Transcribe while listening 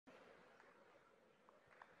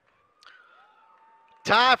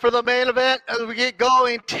Time for the main event as we get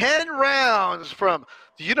going. 10 rounds from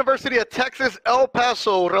the University of Texas, El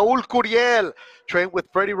Paso. Raul Curiel trained with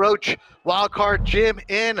Freddie Roach, Wildcard Gym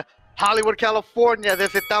in Hollywood, California.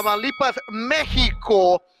 Desde Tamaulipas,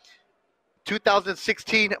 Mexico.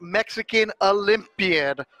 2016 Mexican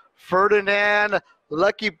Olympian Ferdinand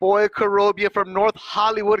Lucky Boy Kerobyan from North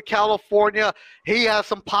Hollywood, California. He has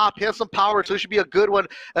some pop, he has some power, so it should be a good one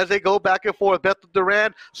as they go back and forth. Beto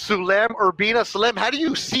Duran, Sulem Urbina. Sulem, how do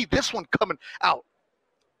you see this one coming out?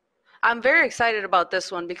 I'm very excited about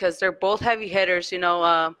this one because they're both heavy hitters,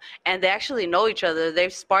 and they actually know each other.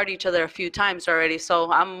 They've sparred each other a few times already, so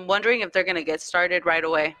I'm wondering if they're going to get started right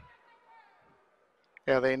away.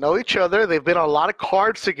 Yeah, they know each other. They've been on a lot of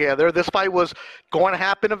cards together. This fight was going to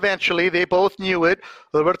happen eventually. They both knew it.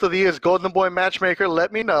 Roberto Diaz, Golden Boy matchmaker,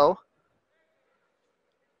 let me know.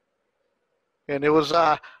 And it was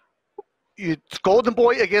it's Golden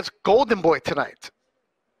Boy against Golden Boy tonight.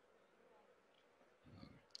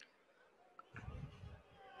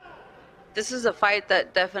 This is a fight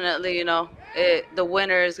that definitely, the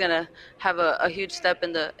winner is going to have a huge step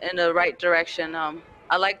in the right direction.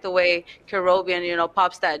 I like the way Kerobyan,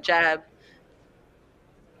 pops that jab.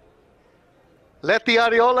 Leti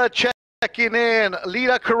Ariola checking in.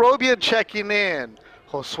 Lita Kerobyan checking in.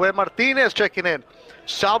 Josue Martinez checking in.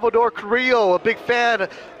 Salvador Carrillo, a big fan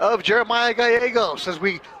of Jeremiah Gallegos, as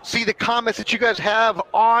we see the comments that you guys have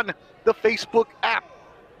on the Facebook app.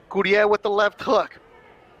 Curiel with the left hook.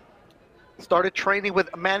 Started training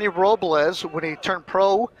with Manny Robles when he turned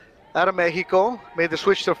pro out of Mexico. Made the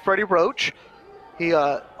switch to Freddie Roach. He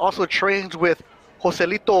also trains with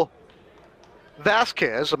Joselito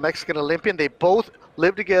Vasquez, a Mexican Olympian. They both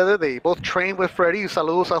live together. They both train with Freddie.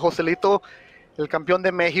 Saludos a Joselito, el campeón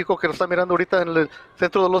de México, que nos está mirando ahorita en el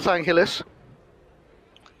centro de Los Ángeles.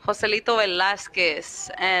 Joselito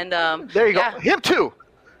Velázquez. And there you go. Him too.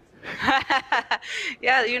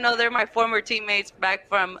 Yeah, they're my former teammates back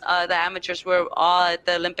from the amateurs. We're all at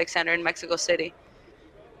the Olympic Center in Mexico City.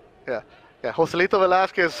 Yeah. Yeah, Joselito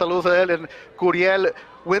Velázquez, saludos a él. And Curiel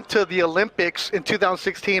went to the Olympics in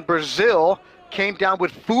 2016. Brazil came down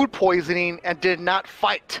with food poisoning and did not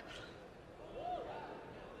fight.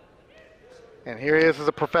 And here he is as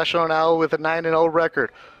a professional now with a 9-0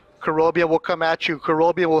 record. Kerobyan will come at you.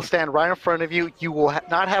 Kerobyan will stand right in front of you. You will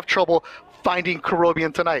not have trouble finding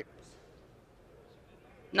Kerobyan tonight.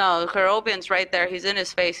 No, Kerobyan's right there. He's in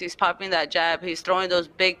his face. He's popping that jab. He's throwing those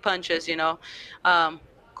big punches,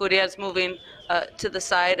 Curiel's moving to the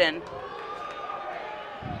side and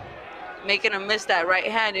making him miss that right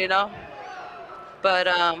hand, But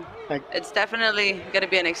it's definitely going to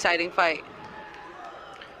be an exciting fight.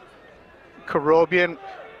 Kerobyan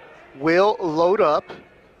will load up,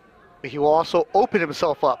 but he will also open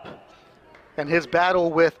himself up. And his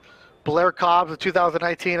battle with Blair Cobbs in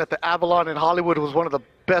 2019 at the Avalon in Hollywood was one of the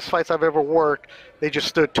best fights I've ever worked. They just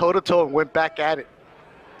stood toe-to-toe and went back at it.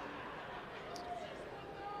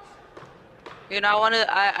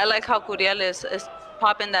 I like how Curiel is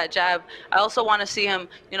popping that jab. I also want to see him,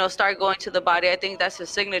 start going to the body. I think that's his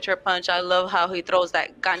signature punch. I love how he throws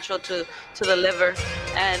that gancho to the liver.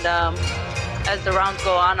 And as the rounds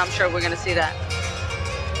go on, I'm sure we're going to see that.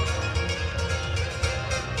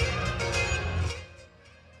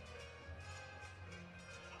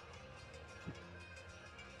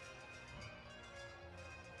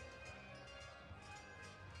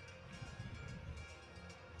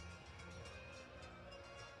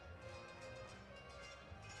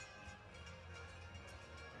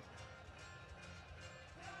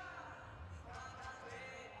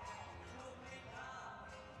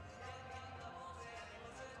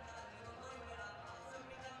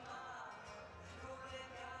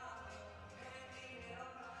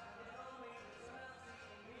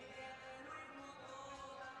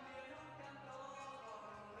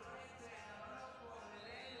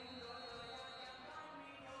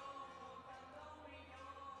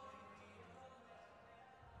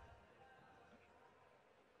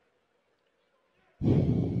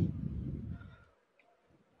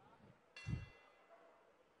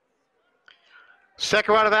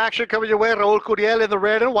 Second round of action coming your way. Raul Curiel in the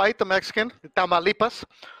red and white, the Mexican, Tamaulipas.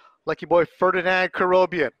 Lucky boy Ferdinand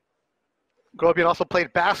Kerobyan. Kerobyan also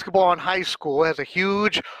played basketball in high school, has a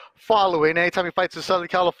huge following anytime he fights in Southern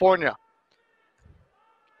California.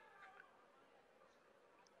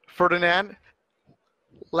 Ferdinand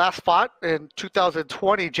last fought in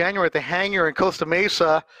 2020, January at the Hangar in Costa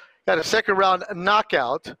Mesa. Got a second round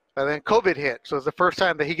knockout, and then COVID hit. So it's the first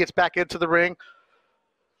time that he gets back into the ring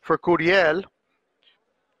for Curiel.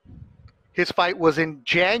 His fight was in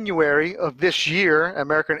January of this year,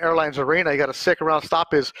 American Airlines Arena. He got a second round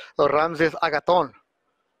stop is Ramses Agaton.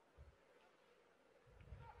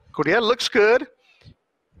 Curiel looks good.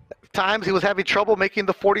 At times he was having trouble making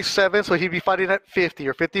the 47, so he'd be fighting at 50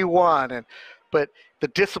 or 51. But the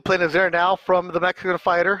discipline is there now from the Mexican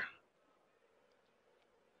fighter.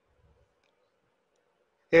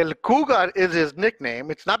 El Cougar is his nickname.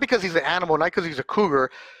 It's not because he's an animal, not because he's a cougar.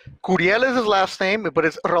 Curiel is his last name, but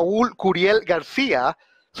it's Raul Curiel Garcia.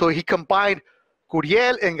 So he combined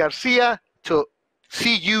Curiel and Garcia to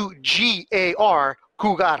C-U-G-A-R,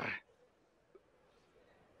 Cougar.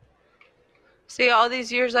 See, all these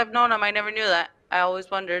years I've known him, I never knew that. I always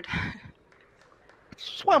wondered.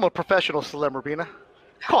 That's why I'm a professional, Salem Rubina.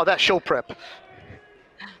 Call that show prep.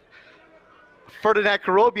 Ferdinand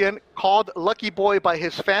Kerobyan called Lucky Boy by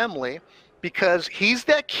his family because he's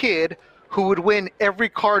that kid who would win every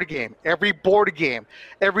card game, every board game,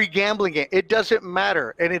 every gambling game. It doesn't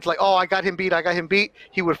matter. And it's like, oh, I got him beat, I got him beat.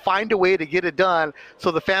 He would find a way to get it done. So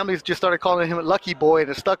the families just started calling him Lucky Boy and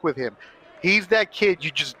it stuck with him. He's that kid you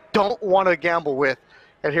just don't want to gamble with.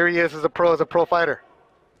 And here he is as a pro fighter.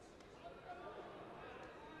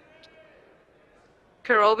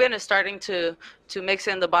 Kerobyan is starting to mix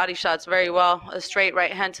in the body shots very well. A straight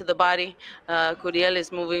right hand to the body. Curiel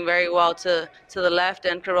is moving very well to the left,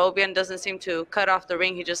 and Kerobyan doesn't seem to cut off the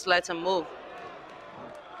ring. He just lets him move.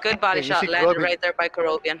 Good body shot landed right there by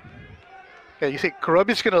Kerobyan. Yeah, you see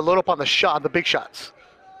Kerobyan's going to load up on the big shots.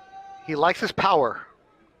 He likes his power.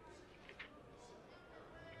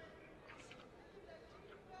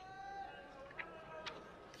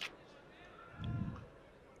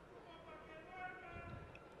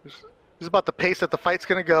 This is about the pace that the fight's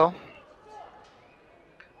going to go.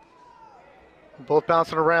 Both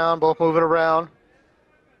bouncing around, both moving around.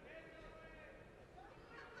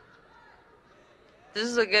 This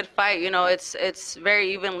is a good fight. You know, it's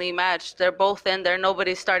very evenly matched. They're both in there.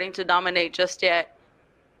 Nobody's starting to dominate just yet.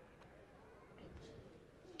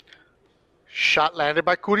 Shot landed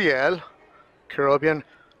by Curiel. Kerobyan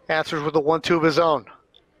answers with a 1-2 of his own.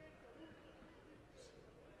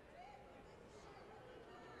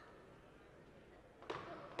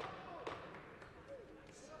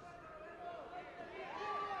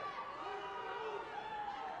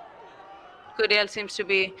 Curiel seems to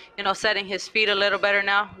be, you know, setting his feet a little better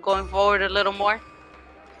now, going forward a little more.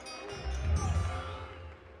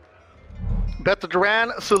 Beto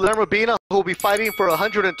Duran, Salem Rubina, who will be fighting for a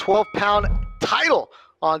 112-pound title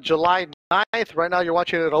on July 9th. Right now you're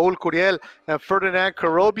watching Raul Curiel and Ferdinand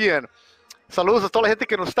Kerobyan. Saludos a toda la gente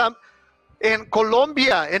que nos está en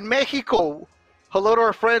Colombia, in Mexico. Hello to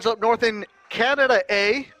our friends up north in Canada,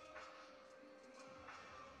 eh?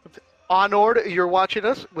 Honored you're watching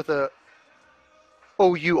us with a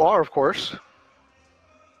O-U-R, of course.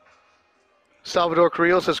 Salvador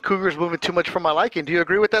Carrillo says, Cougar's moving too much for my liking. Do you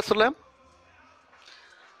agree with that, Salem?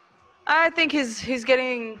 I think he's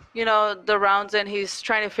getting, you know, the rounds in. He's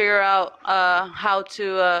trying to figure out how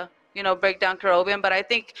to, you know, break down Kerobyan. But I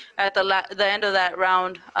think at the end of that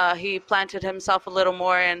round, he planted himself a little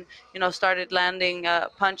more and, you know, started landing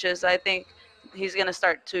punches. I think he's going to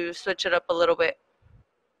start to switch it up a little bit.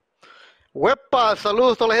 Huepa,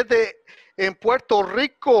 saludos a toda la gente in Puerto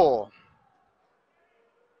Rico.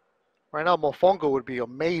 Right now, Mofongo would be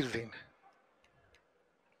amazing.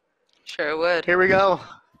 Sure would. Here we go.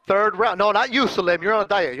 Third round. No, not you, Salem. You're on a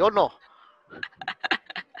diet. Yo no.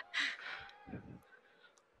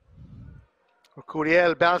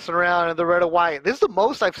 Curiel bouncing around in the red and white. This is the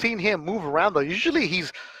most I've seen him move around, though. Usually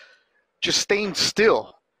he's just staying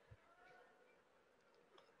still.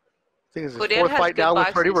 I think it's his fourth fight now with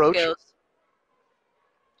Freddie Roach. Skills.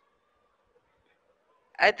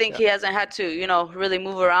 I think he hasn't had to, you know, really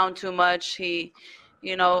move around too much. He,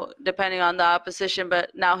 you know, depending on the opposition,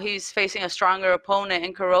 but now he's facing a stronger opponent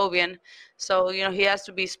in Kerobyan. So, you know, he has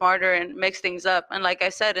to be smarter and mix things up. And like I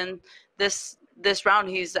said, in this round,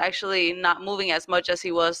 he's actually not moving as much as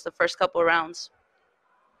he was the first couple of rounds.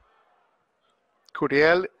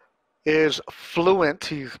 Curiel is fluent.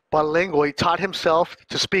 He's bilingual. He taught himself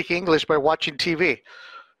to speak English by watching TV.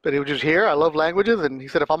 But he was just here. I love languages. And he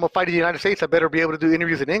said, if I'm going to fight in the United States, I better be able to do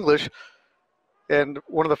interviews in English. And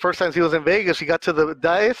one of the first times he was in Vegas, he got to the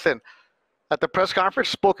dais and at the press conference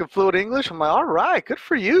spoke in fluent English. I'm like, all right, good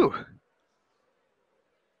for you.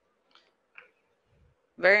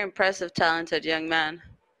 Very impressive, talented young man.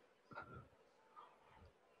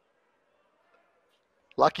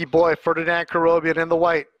 Lucky boy, Ferdinand Kerobyan in the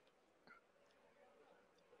white.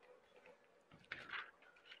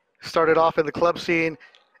 Started off in the club scene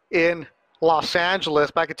in Los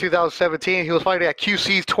Angeles back in 2017. He was fighting at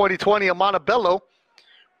QC's 2020 in Montebello.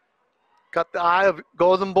 Got the eye of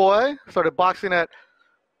Golden Boy. Started boxing at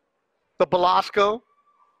the Belasco.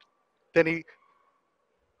 Then he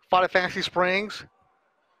fought at Fancy Springs.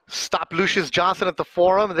 Stop Lucius Johnson at the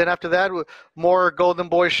Forum. And then after that, more Golden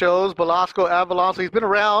Boy shows. Velasco, Avalon. So he's been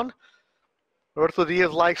around. Roberto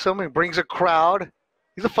Diaz likes him. He brings a crowd.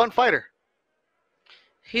 He's a fun fighter.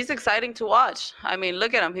 He's exciting to watch. I mean,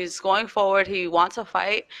 look at him. He's going forward. He wants a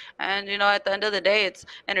fight. And, you know, at the end of the day, it's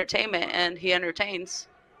entertainment, and he entertains.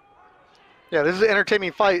 Yeah, this is an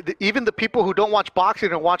entertaining fight. Even the people who don't watch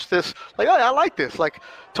boxing and watch this, like, oh, I like this. Like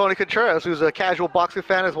Tony Contreras, who's a casual boxing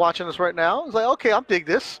fan, is watching this right now. He's like, okay, I'll dig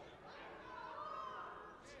this.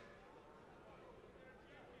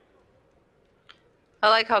 I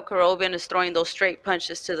like how Kerobyan is throwing those straight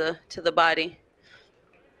punches to the body.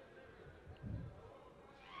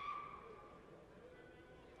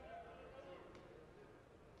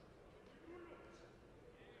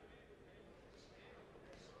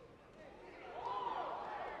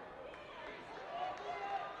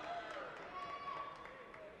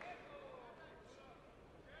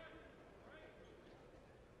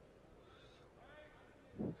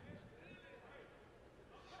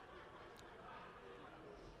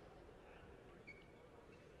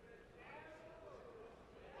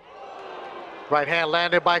 Right hand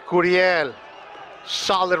landed by Curiel.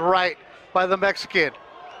 Solid right by the Mexican.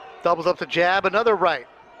 Doubles up the jab, another right.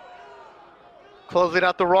 Closing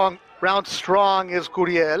out the wrong round strong is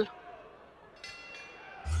Curiel.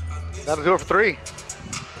 That'll do it for 3.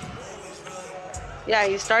 Yeah,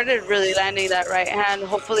 he started really landing that right hand.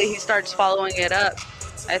 Hopefully he starts following it up.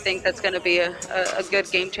 I think that's going to be a good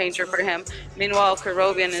game changer for him. Meanwhile,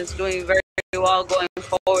 Kerobyan is doing very well going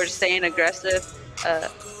forward, staying aggressive,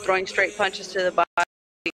 throwing straight punches to the body,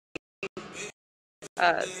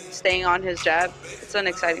 staying on his jab. It's an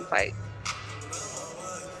exciting fight.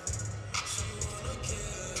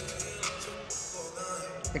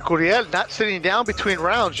 And Curiel not sitting down between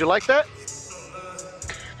rounds. You like that?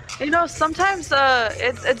 You know, sometimes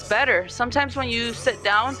it's better. Sometimes when you sit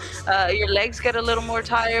down, your legs get a little more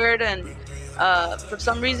tired, and for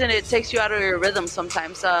some reason it takes you out of your rhythm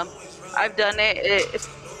sometimes. I've done it.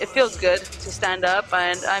 It feels good to stand up,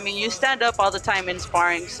 and I mean, you stand up all the time in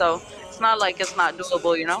sparring, so it's not like it's not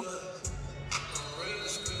doable, you know?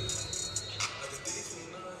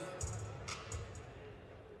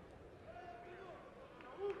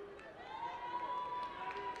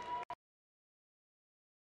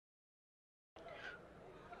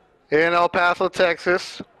 In El Paso,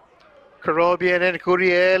 Texas, Kerobyan and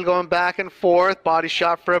Curiel going back and forth. Body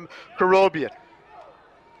shot from Kerobyan.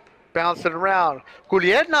 Bouncing around.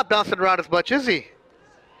 Curiel not bouncing around as much, is he?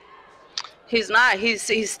 He's not.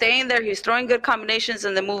 He's staying there. He's throwing good combinations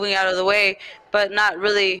and then moving out of the way, but not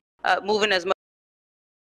really moving as much.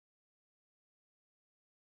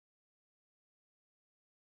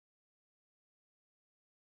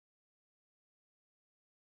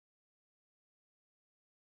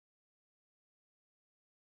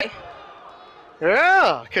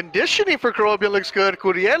 Yeah, conditioning for Kerobyan looks good.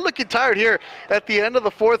 Curiel looking tired here at the end of the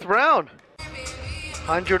 4th round.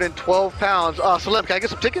 112 pounds. Salem, can I get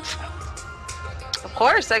some tickets? Of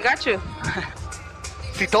course, I got you.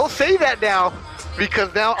 See, don't say that now,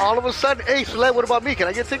 because now all of a sudden, hey, Salem, what about me? Can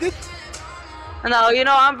I get tickets? No, you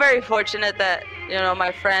know, I'm very fortunate that, you know,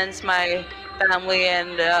 my friends, my family,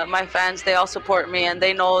 and my fans, they all support me, and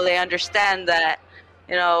they know, they understand that,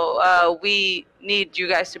 you know, we need you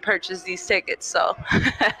guys to purchase these tickets, so.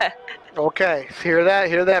 Okay, hear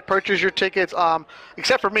that, purchase your tickets,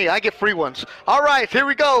 except for me, I get free ones. All right, here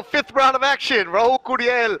we go, 5th round of action. Raul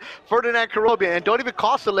Curiel, Ferdinand Kerobyan, and don't even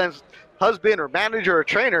call Salem's husband or manager or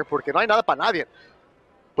trainer, porque no hay nada para nadie.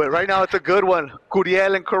 But right now it's a good one.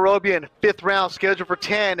 Curiel and Kerobyan, 5th round, scheduled for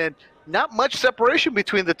 10, and not much separation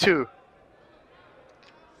between the two.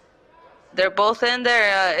 They're both in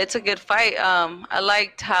there. It's a good fight. I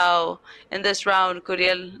liked how in this round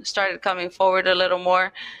Curiel started coming forward a little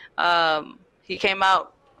more. He came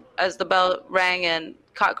out as the bell rang and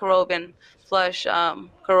caught Kerobyan flush.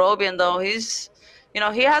 Kerobyan, though, he's, you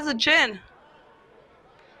know, he has a chin.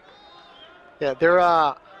 Yeah,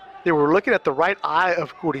 they were looking at the right eye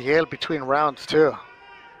of Curiel between rounds too.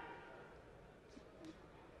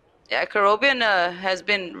 Yeah, Kerobyan has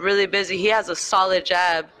been really busy. He has a solid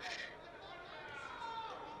jab.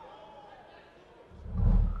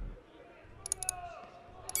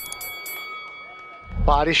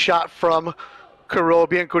 Body shot from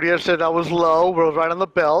Kerobyan. Curiel said that was low. We're right on the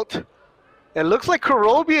belt. It looks like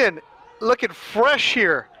Kerobyan looking fresh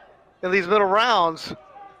here in these middle rounds.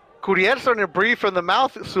 Curiel starting to breathe from the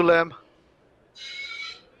mouth, Sulem.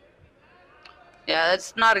 Yeah,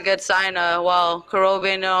 that's not a good sign. While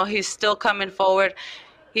Kerobyan, you know, he's still coming forward.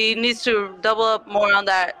 He needs to double up more on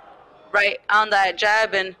that right on that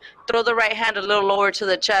jab and throw the right hand a little lower to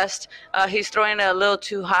the chest. He's throwing it a little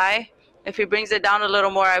too high. If he brings it down a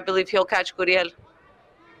little more, I believe he'll catch Curiel.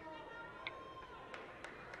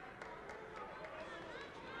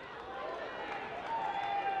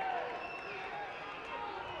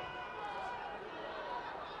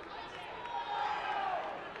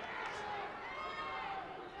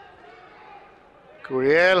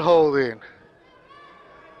 Curiel holding.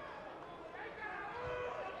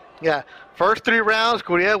 Yeah, first 3 rounds,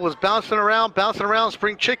 Curiel was bouncing around,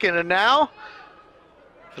 spring chicken, and now,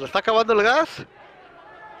 se le está acabando el gas.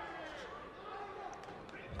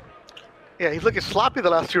 Yeah, he's looking sloppy the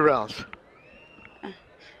last 2 rounds.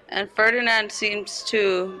 And Ferdinand seems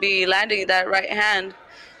to be landing that right hand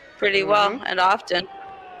pretty well and often.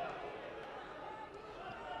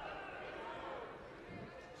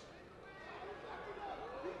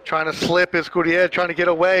 Trying to slip is Curiel, trying to get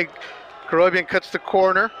away. Kerobyan cuts the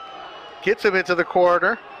corner, gets him into the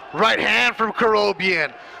corner. Right hand from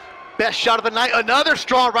Kerobyan. Best shot of the night. Another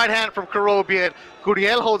strong right hand from Kerobyan.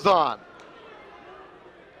 Curiel holds on.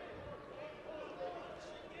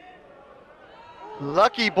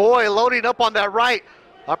 Lucky boy loading up on that right.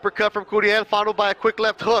 Uppercut from Curiel, followed by a quick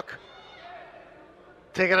left hook.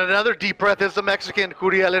 Taking another deep breath is the Mexican,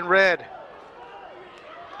 Curiel in red.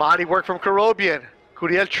 Body work from Kerobyan.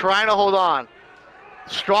 Curiel trying to hold on.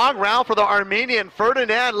 Strong round for the Armenian,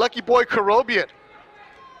 Ferdinand, lucky boy Kerobyan.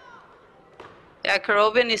 Yeah,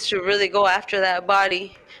 Kerobyan needs to really go after that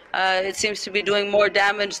body. It seems to be doing more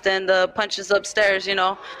damage than the punches upstairs, you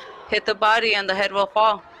know. Hit the body and the head will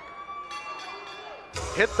fall.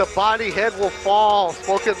 Hit the body, head will fall.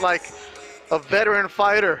 Spoken like a veteran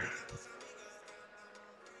fighter.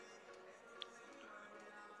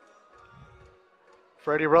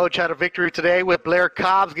 Freddie Roach had a victory today with Blair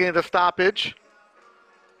Cobbs getting the stoppage.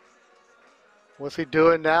 What's he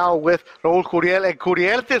doing now with Raul Curiel? And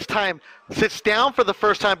Curiel this time sits down for the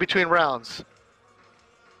first time between rounds.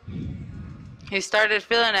 He started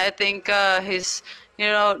feeling it. I think he's, you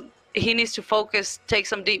know, he needs to focus, take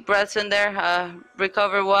some deep breaths in there,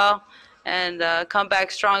 recover well, and come back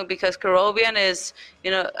strong because Kerobyan is, you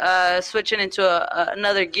know, switching into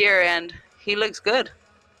another gear, and he looks good.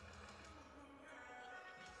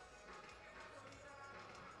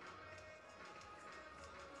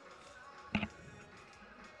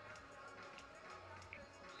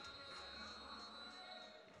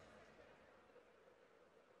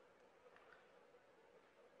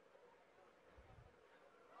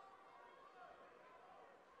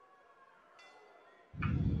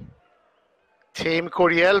 Team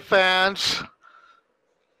Curiel fans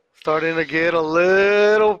starting to get a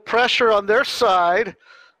little pressure on their side.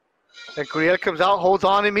 And Curiel comes out, holds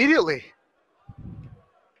on immediately.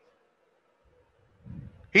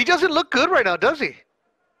 He doesn't look good right now, does he?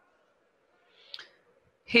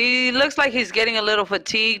 He looks like he's getting a little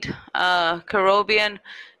fatigued. Kerobyan,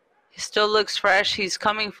 he still looks fresh. He's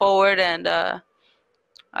coming forward, and I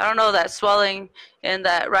don't know, that swelling in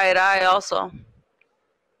that right eye also.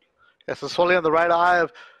 Yes, the swelling on the right eye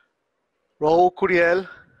of Raul Curiel.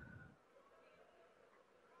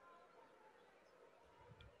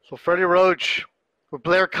 So Freddie Roach with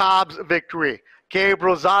Blair Cobb's victory. Gabe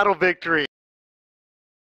Rosado victory.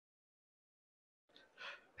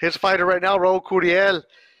 His fighter right now, Raul Curiel,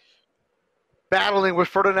 battling with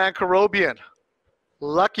Ferdinand Kerobyan.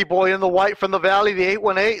 Lucky boy in the white from the Valley, the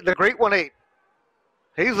 818, the great 18.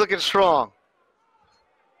 He's looking strong.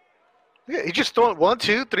 Yeah, he's just throwing 1,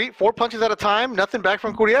 2, 3, 4 punches at a time. Nothing back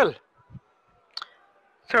from Curiel.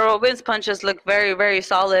 Kerobyan's punches look very, very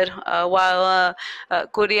solid, while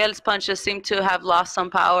Curiel's punches seem to have lost some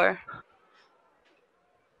power.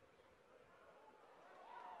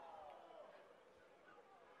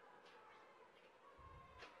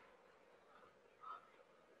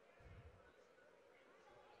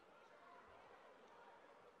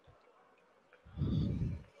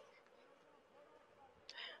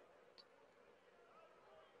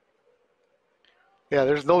 Yeah,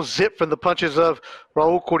 there's no zip from the punches of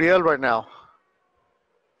Raul Curiel right now.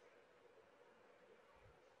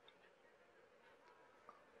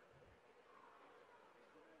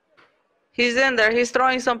 He's in there. He's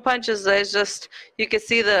throwing some punches. It's just, you can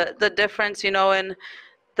see the difference, you know, in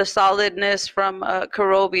the solidness from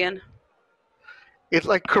Kerobyan. It's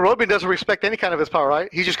like Kerobyan doesn't respect any kind of his power, right?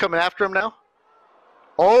 He's just coming after him now.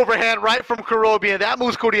 Overhand right from Kerobyan. That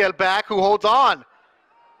moves Curiel back, who holds on.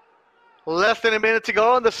 Less than a minute to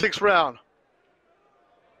go in the 6th round.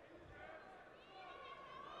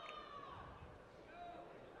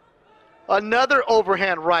 Another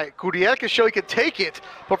overhand right. Curiel can show he can take it,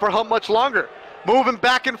 but for how much longer? Moving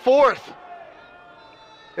back and forth.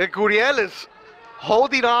 And Curiel is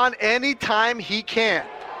holding on anytime he can.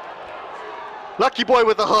 Lucky boy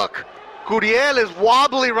with the hook. Curiel is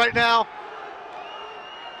wobbly right now.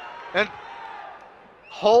 And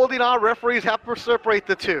holding on, referees have to separate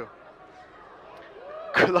the two.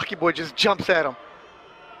 Lucky boy just jumps at him.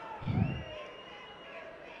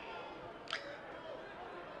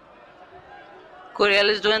 Curiel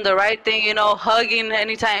is doing the right thing, you know, hugging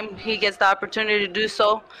anytime he gets the opportunity to do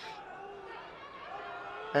so.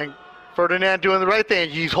 And Ferdinand doing the right thing.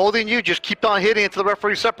 He's holding you, just keep on hitting until the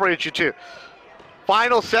referee separates you two.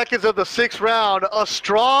 Final seconds of the 6th round. A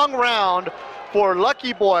strong round for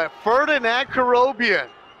Lucky Boy, Ferdinand Kerobyan.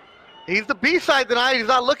 He's the B-side tonight. He's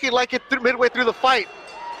not looking like it midway through the fight.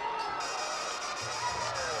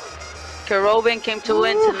 Kerobyan came to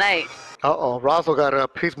win tonight. Uh-oh, Raul got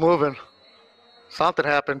up. He's moving. Something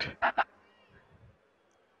happened.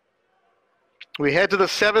 We head to the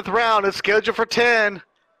 7th round. It's scheduled for 10.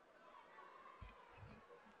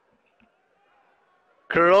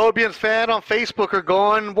 Kerobyan's fan on Facebook are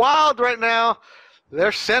going wild right now.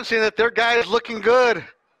 They're sensing that their guy is looking good.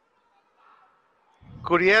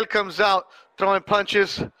 Curiel comes out throwing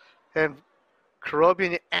punches, and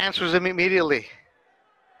Kerobyan answers him immediately.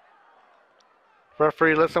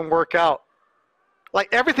 Referee lets him work out. Like,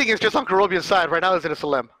 everything is just on Kerobyan's side right now, isn't it,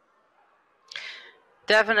 Salem?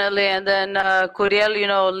 Definitely, and then Curiel, you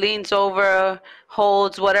know, leans over,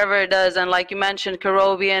 holds, whatever it does, and like you mentioned,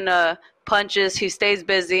 Kerobyan punches, he stays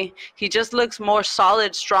busy. He just looks more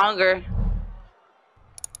solid, stronger.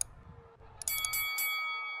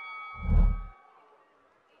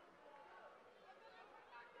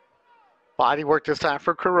 Body work this time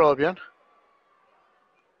for Kerobyan.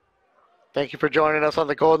 Thank you for joining us on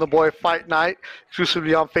the Golden Boy Fight Night,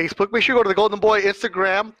 exclusively on Facebook. Make sure you go to the Golden Boy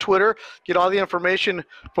Instagram, Twitter, get all the information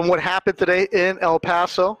from what happened today in El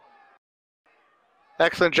Paso.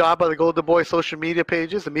 Excellent job by the Golden Boy social media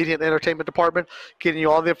pages, the media and entertainment department, getting you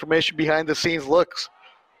all the information behind the scenes looks.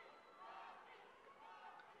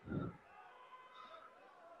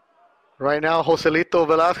 Right now, Joselito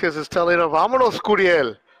Velasquez is telling him, "Vámonos,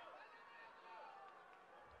 Curiel."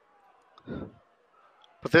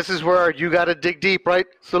 But this is where you got to dig deep, right,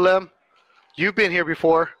 Salem? You've been here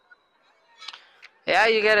before. Yeah,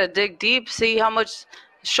 you got to dig deep, see how much,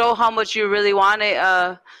 show how much you really want it.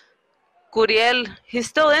 Curiel, he's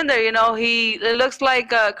still in there, you know. It looks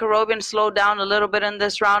like Kerobyan slowed down a little bit in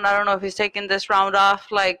this round. I don't know if he's taking this round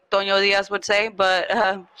off, like Toño Diaz would say, but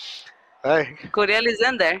hey, Curiel is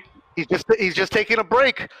in there. He's just taking a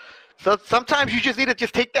break. So sometimes you just need to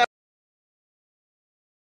just take that.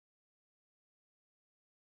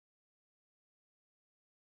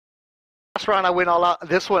 Last round I went all out.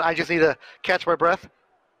 This one I just need to catch my breath.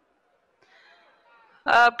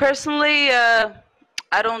 Personally, I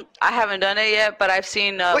haven't done it yet, but I've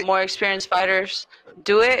seen more experienced fighters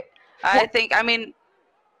do it. I mean,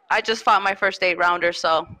 I just fought my first 8-rounder,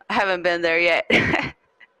 so I haven't been there yet.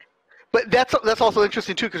 But that's also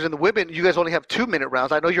interesting too, because in the women, you guys only have 2-minute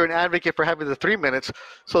rounds. I know you're an advocate for having the 3 minutes,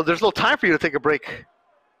 so there's no time for you to take a break.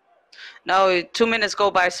 No, 2 minutes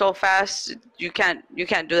go by so fast. You can't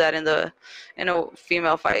do that in a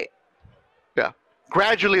female fight. Yeah,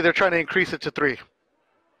 gradually they're trying to increase it to 3.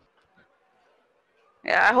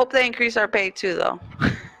 Yeah, I hope they increase our pay too, though.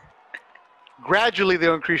 Gradually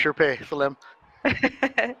they'll increase your pay, Salem.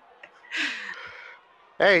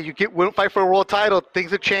 Hey, you fight for a world title,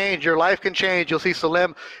 things have changed. Your life can change. You'll see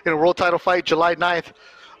Salem in a world title fight July 9th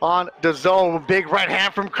on Dazn. Big right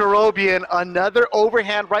hand from Kerobyan. Another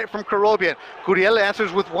overhand right from Kerobyan. Curiel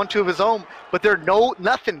answers with 1-2 of his own, but there's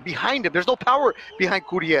nothing behind him. There's no power behind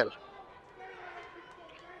Curiel.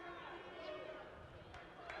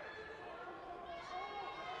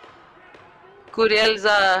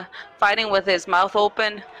 Curiel's fighting with his mouth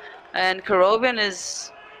open, and Kerobyan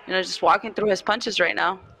is, you know, just walking through his punches right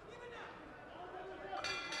now.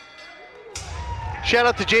 Shout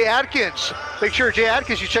out to Jay Adkins. Make sure, Jay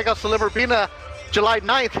Adkins, you check out Salem Urbina July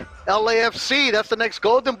 9th, LAFC. That's the next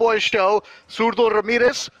Golden Boy show. Zurdo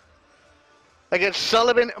Ramirez against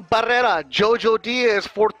Sullivan Barrera, Jojo Diaz,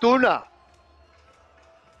 Fortuna.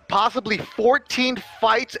 Possibly 14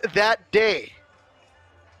 fights that day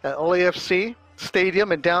at LAFC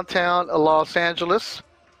Stadium in downtown Los Angeles.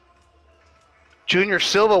 Junior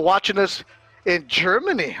Silva watching us in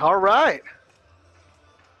Germany. All right.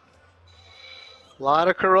 A lot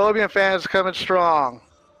of Kerobyan fans coming strong.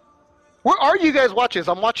 Where are you guys watching?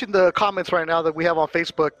 I'm watching the comments right now that we have on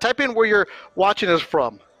Facebook. Type in where you're watching us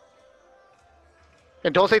from.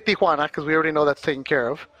 And don't say Tijuana, because we already know that's taken care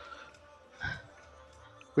of.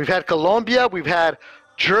 We've had Colombia. We've had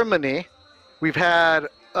Germany. We've had,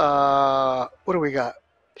 what do we got?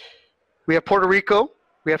 We have Puerto Rico.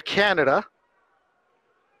 We have Canada.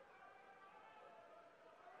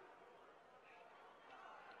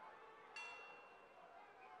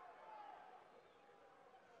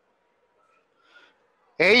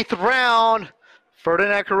 Eighth round,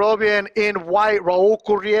 Ferdinand Kerobyan in white, Raul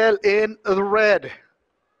Curiel in the red.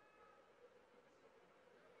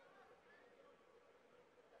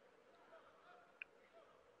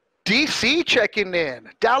 DC checking in,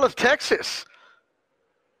 Dallas, Texas,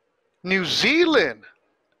 New Zealand,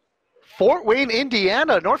 Fort Wayne,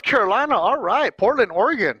 Indiana, North Carolina, all right, Portland,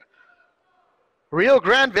 Oregon, Rio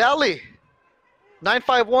Grande Valley,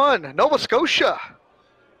 951, Nova Scotia.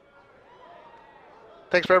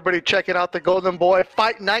 Thanks for everybody checking out the Golden Boy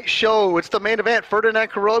Fight Night Show. It's the main event. Ferdinand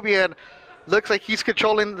Kerobyan looks like he's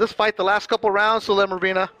controlling this fight the last couple rounds, Sulem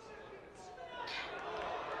Rubina.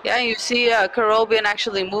 Yeah, you see Kerobyan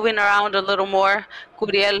actually moving around a little more.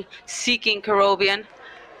 Curiel seeking Kerobyan.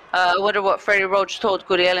 I wonder what Freddie Roach told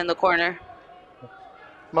Curiel in the corner.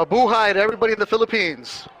 Mabuhay to everybody in the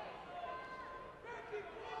Philippines.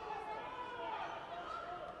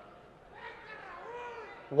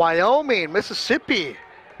 Wyoming, Mississippi,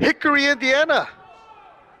 Hickory, Indiana.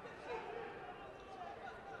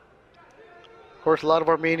 Of course, a lot of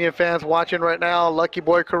Armenian fans watching right now. Lucky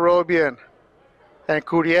boy Kerobyan. And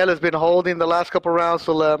Curiel has been holding the last couple rounds,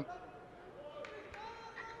 Salem.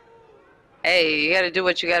 Hey, you got to do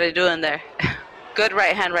what you got to do in there. Good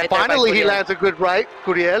right hand right there. Finally, he lands a good right,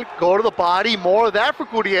 Curiel. Go to the body. More of that for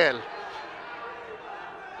Curiel.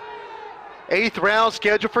 Eighth round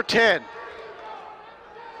scheduled for 10.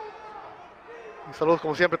 Saludos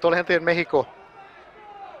como siempre a toda la gente en México.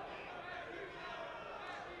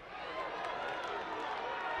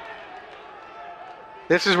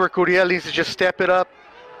 This is where Curiel needs to just step it up.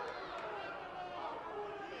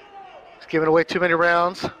 He's giving away too many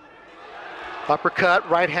rounds. Uppercut,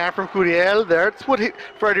 right hand from Curiel. That's what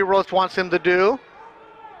Freddie Roach wants him to do.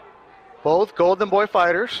 Both Golden Boy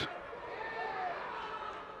fighters.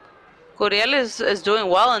 Curiel is doing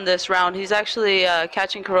well in this round. He's actually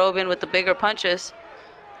catching Kerobyan with the bigger punches.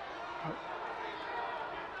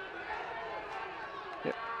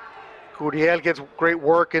 Yeah. Curiel gets great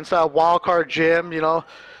work inside Wildcard Gym, you know,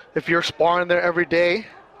 if you're sparring there every day.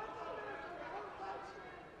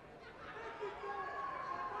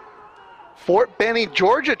 Fort Benning,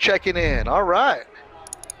 Georgia checking in. All right.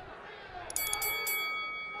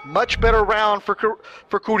 Much better round for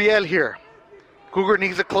Curiel here. Cougar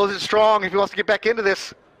needs to close it strong if he wants to get back into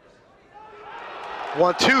this.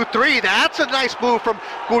 1, 2, 3. That's a nice move from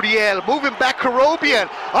Curiel. Moving back Kerobyan.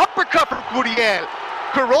 Uppercut from Curiel.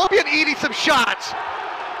 Kerobyan eating some shots.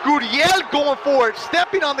 Curiel going forward,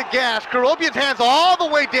 stepping on the gas. Kerobyan's hands all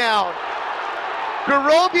the way down.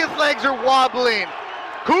 Kerobyan's legs are wobbling.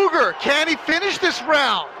 Cougar, can he finish this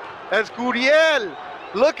round? As Curiel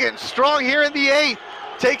looking strong here in the 8th.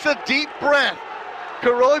 Takes a deep breath.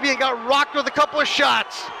 Kerobyan got rocked with a couple of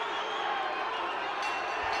shots.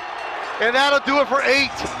 And that'll do it for 8.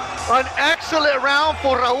 An excellent round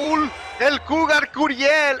for Raul El Cougar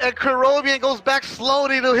Curiel. And Kerobyan goes back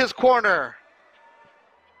slowly to his corner.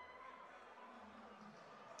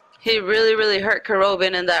 He really hurt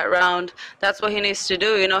Kerobyan in that round. That's what he needs to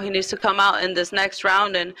do. You know, he needs to come out in this next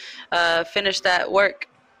round and finish that work.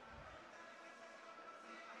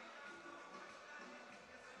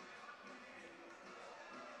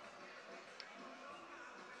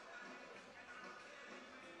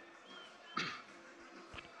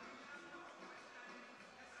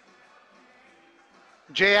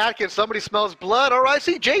 Jay Atkins, somebody smells blood. All right,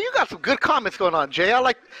 see, Jay, you got some good comments going on, Jay.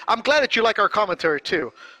 I'm glad that you like our commentary,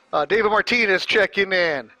 too. David Martinez checking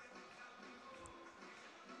in.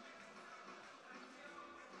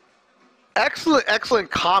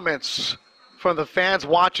 Excellent comments from the fans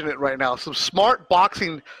watching it right now. Some smart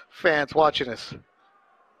boxing fans watching this.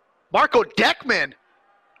 Marco Deckman.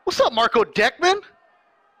 What's up, Marco Deckman?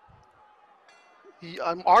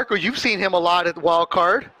 Marco, you've seen him a lot at the Wild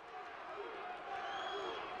Card.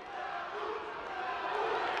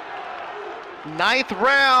 Ninth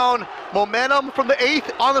round, momentum from the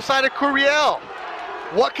 8th on the side of Curiel.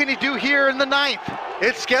 What can he do here in the 9th?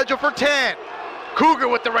 It's scheduled for 10. Cougar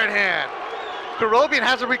with the right hand. Kerobyan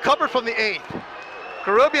hasn't recovered from the 8th.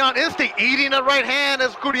 Kerobyan on instinct, eating a right hand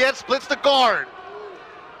as Curiel splits the guard.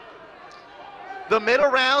 The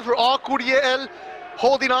middle rounds were all Curiel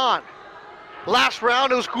holding on. Last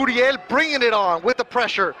round, it was Curiel bringing it on with the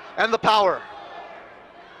pressure and the power.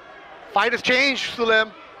 Fight has changed,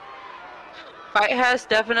 Sulem. Fight has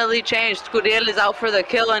definitely changed. Curiel is out for the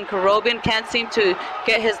kill, and Kerobyan can't seem to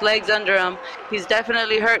get his legs under him. He's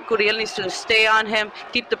definitely hurt. Curiel needs to stay on him,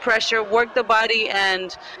 keep the pressure, work the body,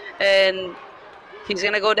 and he's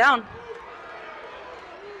gonna go down.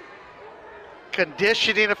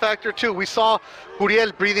 Conditioning a factor too. We saw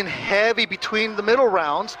Curiel breathing heavy between the middle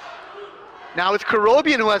rounds. Now it's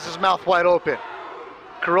Kerobyan who has his mouth wide open.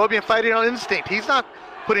 Kerobyan fighting on instinct. He's not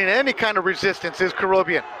putting any kind of resistance, is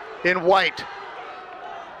Kerobyan in white.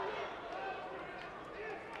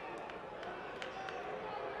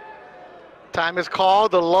 Time is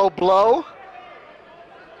called, the low blow.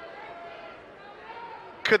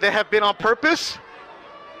 Could they have been on purpose?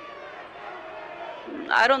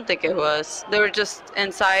 I don't think it was. They were just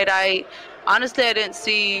inside. Honestly, I didn't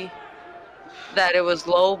see that it was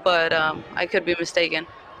low, but I could be mistaken.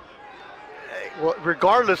 Well,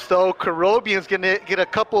 regardless though, Kerobyan's gonna get a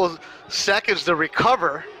couple of seconds to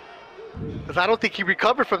recover, because I don't think he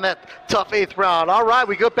recovered from that tough 8th round. All right,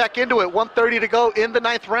 we go back into it. 1:30 to go in the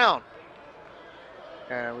 9th round.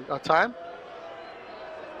 And we got time.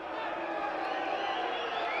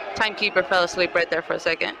 Timekeeper fell asleep right there for a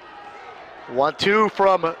second. 1-2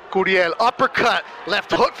 from Curiel. Uppercut,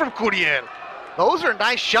 left hook from Curiel. Those are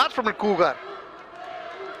nice shots from Cougar.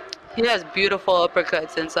 He has beautiful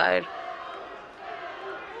uppercuts inside.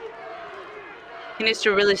 He needs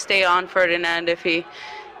to really stay on Ferdinand if he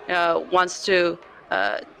wants to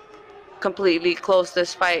completely close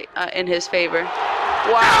this fight in his favor.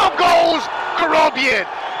 Wow, goes Kerobyan.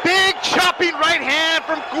 Big chopping right hand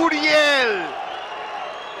from Curiel.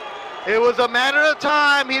 It was a matter of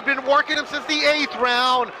time. He'd been working him since the 8th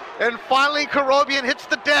round, and finally Kerobyan hits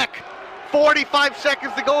the deck. 45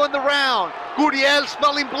 seconds to go in the round. Curiel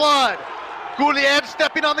smelling blood. Curiel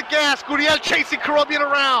stepping on the gas. Curiel chasing Kerobyan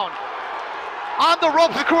around. On the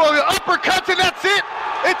ropes of Kerobyan, uppercuts, and that's it.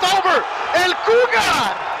 It's over. El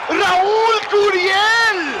Cougar, Raul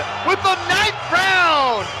Curiel, with the 9th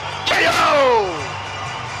round KO.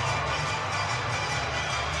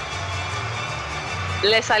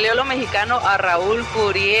 Le salió lo mexicano a Raul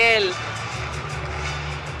Curiel.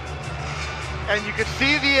 And you can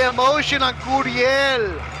see the emotion on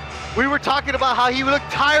Curiel. We were talking about how he looked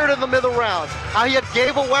tired in the middle rounds, how he had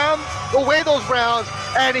gave away those rounds,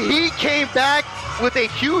 and he came back with a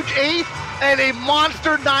huge 8th and a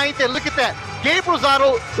monster 9th. And look at that. Gabe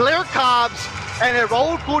Rosado, Blair Cobbs, and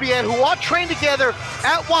Raul Curiel, who all trained together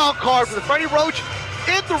at Wild Card with Freddie Roach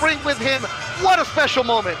in the ring with him. What a special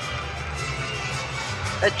moment.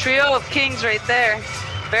 A trio of kings right there.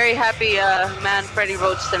 Very happy man, Freddie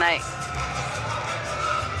Roach, tonight.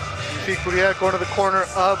 You see Curiel going to the corner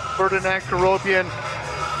of Ferdinand Kerobyan,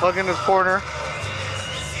 hugging his corner.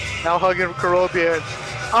 Now hugging Kerobyan.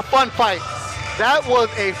 A fun fight. That was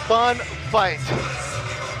a fun fight.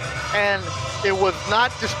 And it was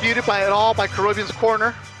not disputed at all by Kerobyan's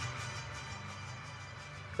corner,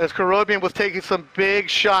 as Kerobyan was taking some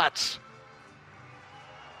big shots.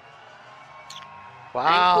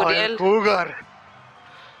 Wow, El Cougar.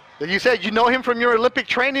 You said you know him from your Olympic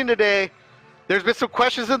training today. There's been some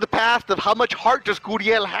questions in the past of how much heart does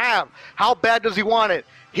Curiel have? How bad does he want it?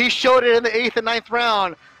 He showed it in the 8th and 9th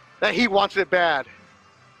round that he wants it bad.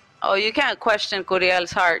 Oh, you can't question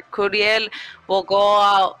Curiel's heart. Curiel will go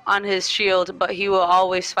out on his shield, but he will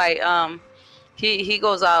always fight. He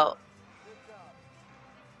goes out.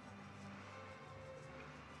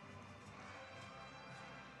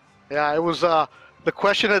 Yeah, it was the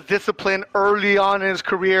question of discipline early on in his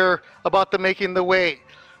career about the making the weight.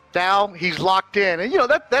 Now he's locked in. And, you know,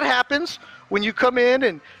 that happens when you come in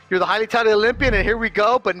and you're the highly touted Olympian, and here we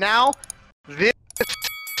go. But now this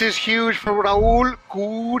is huge for Raul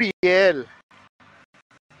Curiel.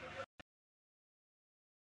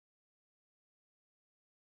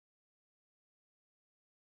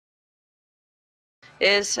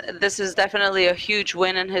 This is definitely a huge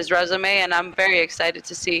win in his resume, and I'm very excited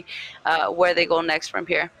to see where they go next from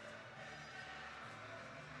here.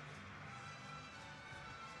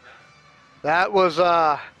 That was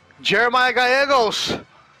Jeremiah Gallegos.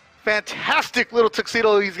 Fantastic little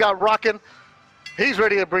tuxedo he's got rocking. He's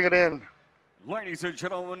ready to bring it in. Ladies and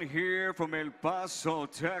gentlemen, here from El Paso,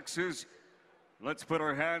 Texas, let's put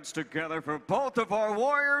our hands together for both of our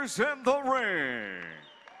warriors in the ring.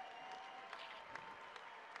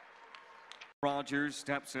 Rogers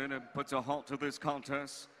steps in and puts a halt to this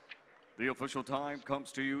contest. The official time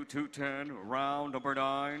comes to you, 2:10, round number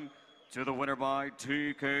 9, to the winner by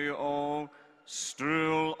TKO,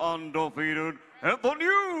 still undefeated, and the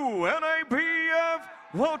new NABF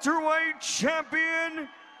welterweight champion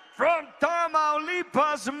from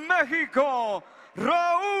Tamaulipas, Mexico,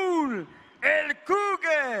 Raul El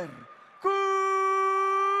Cougar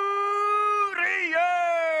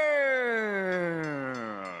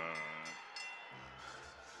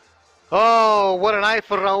Oh, what a night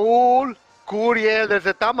for Raul Curiel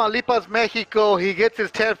desde Tamaulipas, Mexico. He gets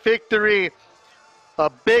his 10th victory. A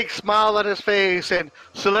big smile on his face. And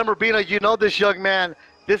Salem Urbina, you know this young man.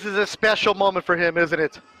 This is a special moment for him, isn't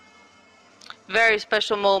it? Very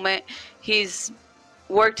special moment. He's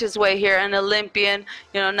worked his way here, an Olympian,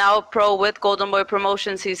 now a pro with Golden Boy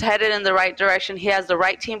Promotions. He's headed in the right direction. He has the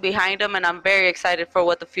right team behind him, and I'm very excited for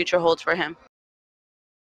what the future holds for him.